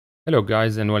Hello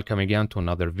guys, and welcome again to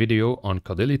another video on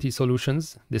Codility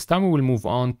solutions. This time we will move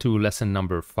on to lesson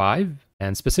number 5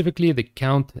 and specifically the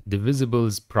count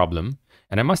divisibles problem.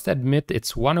 And I must admit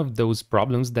it's one of those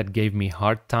problems that gave me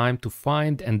hard time to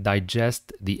find and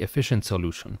digest the efficient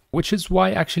solution, which is why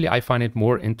actually I find it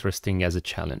more interesting as a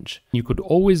challenge. You could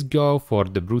always go for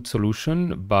the brute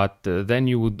solution, but then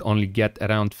you would only get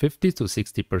around 50 to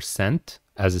 60%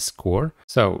 as a score.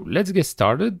 So let's get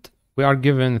started. We are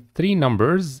given three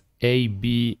numbers, A,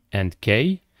 B, and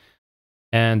K,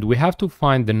 and we have to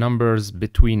find the numbers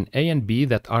between A and B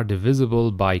that are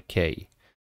divisible by K.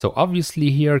 So obviously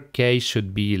here K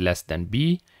should be less than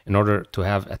B in order to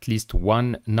have at least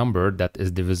one number that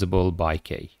is divisible by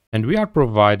K. And we are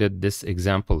provided this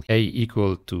example, A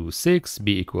equal to 6,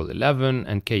 B equal 11,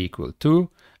 and K equal 2.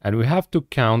 And we have to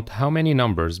count how many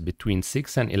numbers between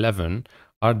 6 and 11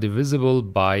 are divisible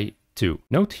by 2.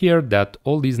 Note here that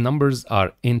all these numbers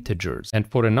are integers, and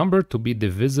for a number to be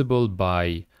divisible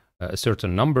by a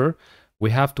certain number, we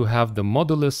have to have the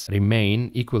modulus remain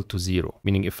equal to 0.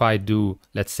 Meaning if I do,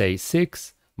 let's say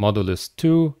 6 modulus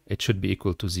 2, it should be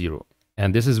equal to 0.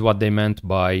 And this is what they meant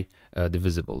by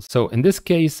divisibles. So in this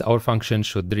case, our function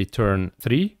should return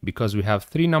 3 because we have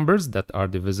three numbers that are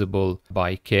divisible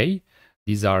by K.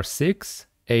 These are 6,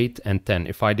 8, and 10.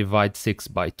 If I divide 6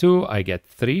 by 2, I get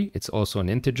 3. It's also an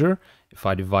integer. If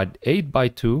I divide 8 by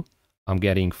 2, I'm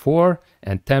getting 4,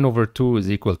 and 10 over 2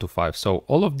 is equal to 5. So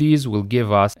all of these will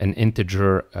give us an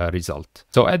integer result.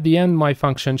 So at the end, my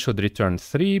function should return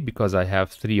 3 because I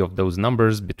have three of those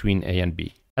numbers between A and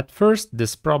B. At first,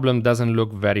 this problem doesn't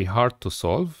look very hard to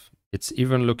solve. It's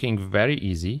even looking very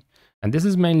easy. And this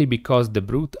is mainly because the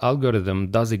brute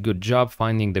algorithm does a good job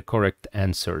finding the correct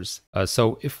answers.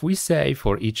 So if we say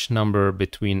for each number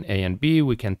between A and B,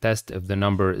 we can test if the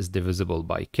number is divisible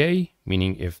by K,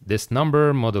 meaning if this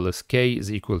number modulus K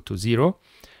is equal to 0.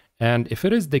 And if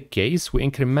it is the case, we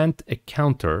increment a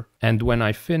counter. And when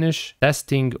I finish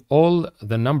testing all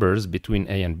the numbers between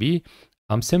A and B,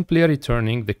 I'm simply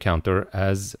returning the counter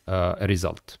as a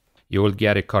result. You will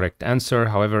get a correct answer.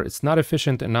 However, it's not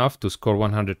efficient enough to score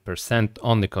 100%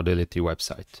 on the Codility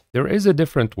website. There is a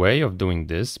different way of doing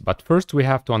this, but first we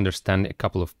have to understand a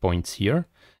couple of points here.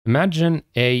 Imagine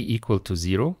A equal to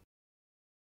 0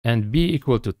 and B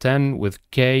equal to 10 with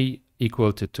K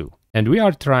equal to 2. And we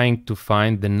are trying to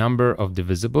find the number of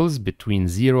divisibles between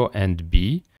 0 and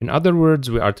B. In other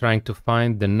words, we are trying to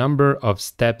find the number of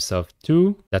steps of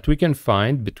 2 that we can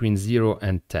find between 0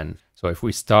 and 10. So if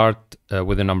we start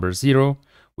with the number 0,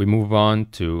 we move on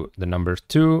to the number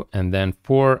 2, and then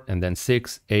 4, and then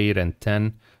 6, 8, and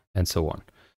 10, and so on.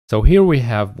 So here we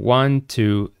have 1,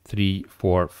 2, 3,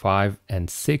 4, 5, and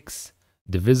 6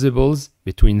 divisibles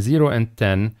between 0 and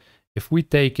 10 if we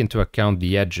take into account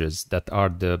the edges that are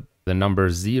the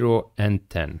numbers 0 and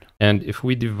 10. And if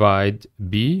we divide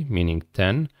B, meaning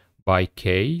 10, by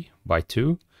K, by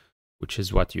 2, which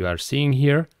is what you are seeing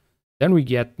here, then we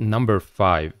get number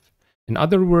 5. In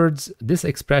other words, this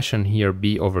expression here,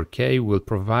 B over K, will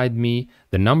provide me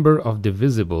the number of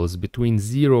divisibles between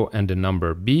 0 and the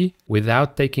number B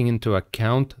without taking into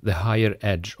account the higher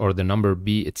edge or the number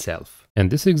B itself. And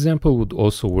this example would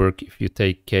also work if you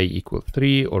take K equal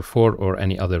 3 or 4 or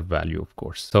any other value, of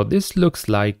course. So this looks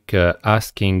like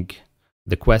asking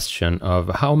the question of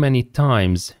how many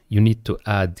times you need to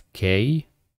add K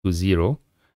to 0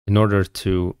 in order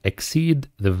to exceed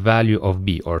the value of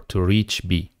B or to reach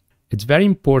B. It's very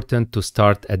important to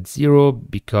start at 0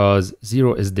 because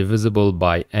 0 is divisible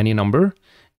by any number.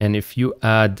 And if you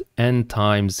add n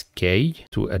times k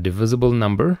to a divisible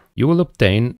number, you will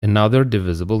obtain another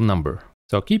divisible number.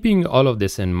 So keeping all of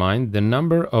this in mind, the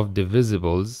number of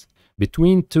divisibles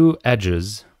between two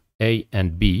edges, A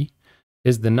and B,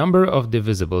 is the number of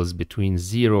divisibles between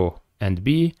 0 and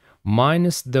B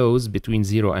minus those between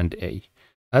 0 and A.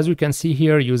 As we can see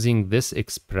here, using this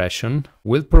expression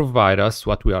will provide us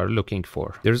what we are looking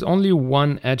for. There's only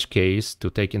one edge case to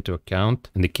take into account.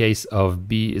 In the case of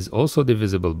B is also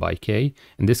divisible by K.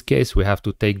 In this case, we have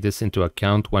to take this into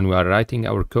account when we are writing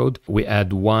our code. We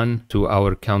add 1 to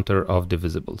our counter of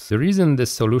divisibles. The reason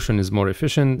this solution is more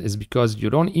efficient is because you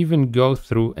don't even go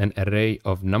through an array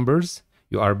of numbers.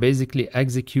 You are basically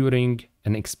executing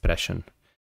an expression.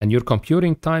 And your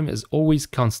computing time is always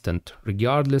constant,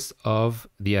 regardless of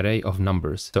the array of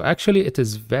numbers. So actually, it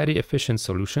is a very efficient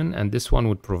solution, and this one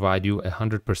would provide you a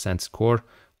 100% score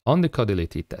on the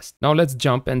Codility test. Now let's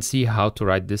jump and see how to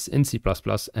write this in C++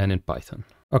 and in Python.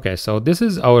 Okay, so this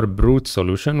is our brute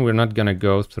solution. We're not gonna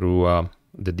go through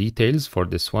the details for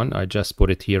this one. I just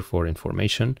put it here for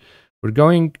information. We're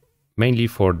going mainly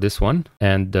for this one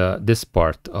and this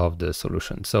part of the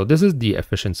solution. So this is the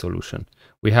efficient solution.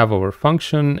 we have our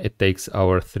function. It takes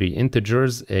our three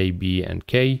integers, a, b, and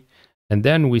k. And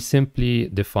then we simply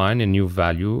define a new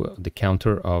value, the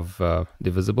counter of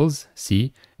divisibles,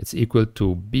 c. It's equal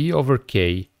to b over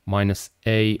k minus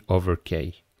a over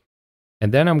k.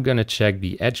 And then I'm going to check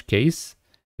the edge case.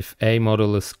 If a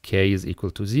modulus k is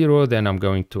equal to 0, then I'm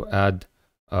going to add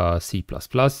c++.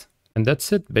 And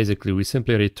that's it. Basically, we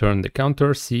simply return the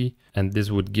counter c, and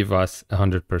this would give us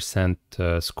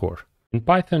 100% score. In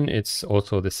Python, it's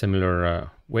also the similar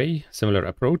similar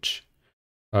approach.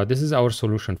 This is our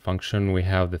solution function. We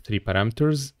have the three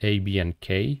parameters, a, b, and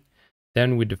k.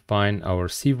 Then we define our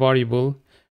c variable,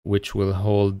 which will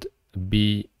hold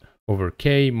b over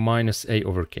k minus a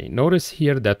over k. Notice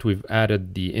here that we've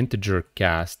added the integer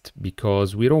cast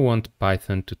because we don't want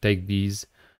Python to take these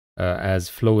as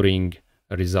floating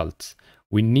results.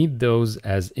 We need those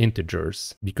as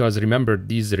integers because remember,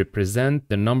 these represent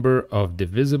the number of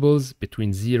divisibles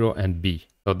between 0 and b.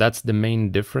 So that's the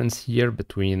main difference here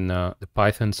between the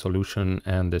Python solution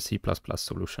and the C++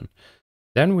 solution.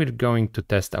 Then we're going to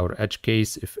test our edge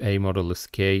case. If a modulus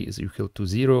k is equal to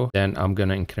 0, then I'm going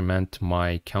to increment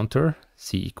my counter,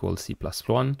 c equals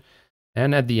c+1.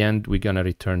 And at the end, we're going to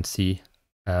return c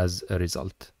as a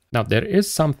result. Now, there is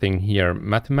something here.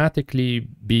 Mathematically,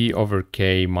 b over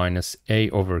k minus a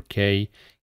over k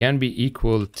can be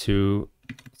equal to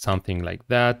something like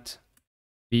that,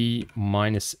 b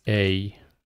minus a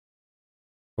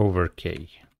over k.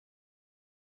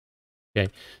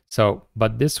 Okay, so,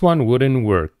 but this one wouldn't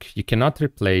work. You cannot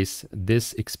replace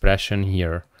this expression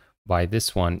here by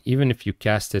this one. Even if you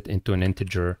cast it into an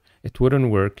integer, it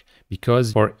wouldn't work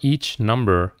because for each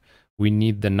number, we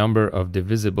need the number of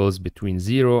divisibles between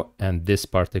 0 and this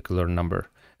particular number.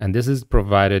 And this is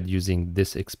provided using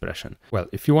this expression. Well,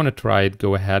 if you want to try it,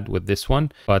 go ahead with this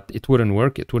one, but it wouldn't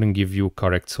work. It wouldn't give you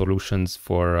correct solutions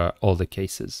for all the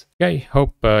cases. Okay,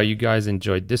 hope you guys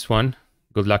enjoyed this one.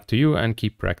 Good luck to you and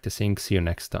keep practicing. See you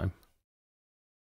next time.